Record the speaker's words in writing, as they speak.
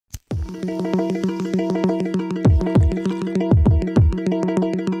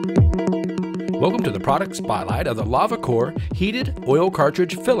Welcome to the product spotlight of the Lava Core Heated Oil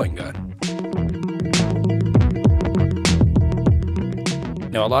Cartridge Filling Gun.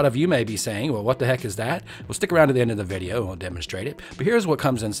 Now, a lot of you may be saying, well, what the heck is that? Well, stick around to the end of the video and we'll demonstrate it. But here's what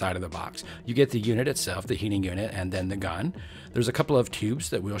comes inside of the box. You get the unit itself, the heating unit, and then the gun. There's a couple of tubes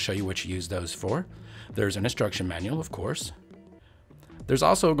that we'll show you what you use those for. There's an instruction manual, of course. There's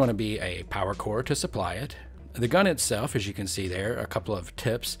also going to be a power cord to supply it. The gun itself, as you can see there, a couple of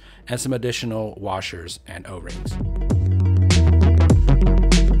tips and some additional washers and O-rings.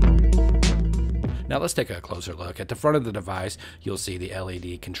 Now let's take a closer look. At the front of the device, you'll see the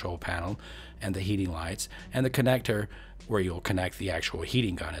LED control panel and the heating lights and the connector where you'll connect the actual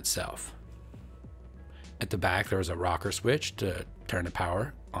heating gun itself. At the back, there's a rocker switch to turn the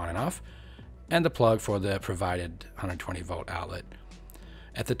power on and off and the plug for the provided 120 volt outlet.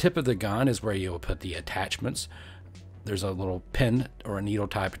 At the tip of the gun is where you'll put the attachments. There's a little pin or a needle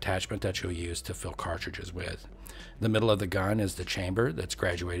type attachment that you'll use to fill cartridges with. The middle of the gun is the chamber that's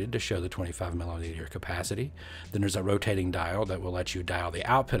graduated to show the 25 milliliter capacity. Then there's a rotating dial that will let you dial the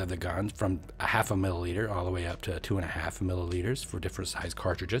output of the gun from a half a milliliter all the way up to 2.5 milliliters for different size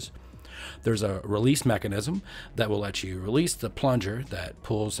cartridges. There's a release mechanism that will let you release the plunger that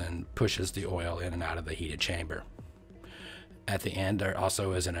pulls and pushes the oil in and out of the heated chamber. At the end, there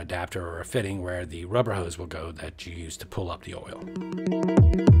also is an adapter or a fitting where the rubber hose will go that you use to pull up the oil.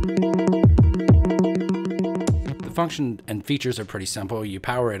 The function and features are pretty simple. You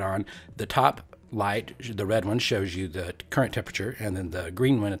power it on. The top light, the red one, shows you the current temperature, and then the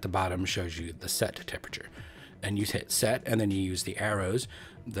green one at the bottom shows you the set temperature. And you hit set, and then you use the arrows,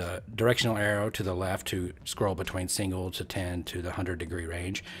 the directional arrow to the left to scroll between single to 10 to the 100 degree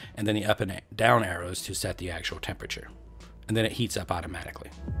range, and then the up and down arrows to set the actual temperature. And then it heats up automatically.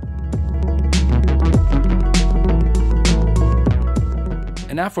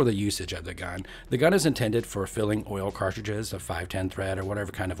 And now for the usage of the gun. The gun is intended for filling oil cartridges of 510 thread or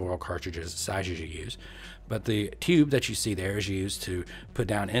whatever kind of oil cartridges sizes you use. But the tube that you see there is used to put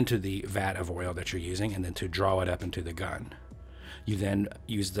down into the vat of oil that you're using and then to draw it up into the gun. You then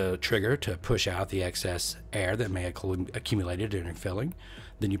use the trigger to push out the excess air that may have accumulated during filling.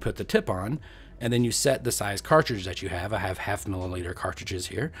 Then you put the tip on, and then you set the size cartridge that you have. I have 1/2 milliliter cartridges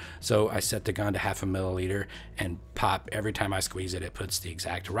here, so I set the gun to 1/2 milliliter and pop. Every time I squeeze it, it puts the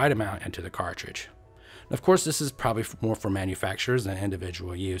exact right amount into the cartridge. Of course, this is probably more for manufacturers than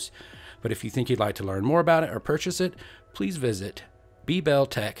individual use, but if you think you'd like to learn more about it or purchase it, please visit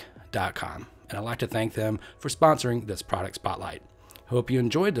BBellTech.com, and I'd like to thank them for sponsoring this product spotlight. Hope you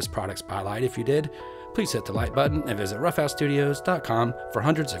enjoyed this product spotlight. If you did, please hit the like button and visit RuffHouseStudios.com for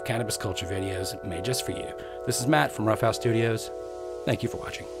hundreds of cannabis culture videos made just for you. This is Matt from RuffHouse Studios. Thank you for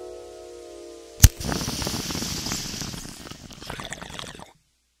watching.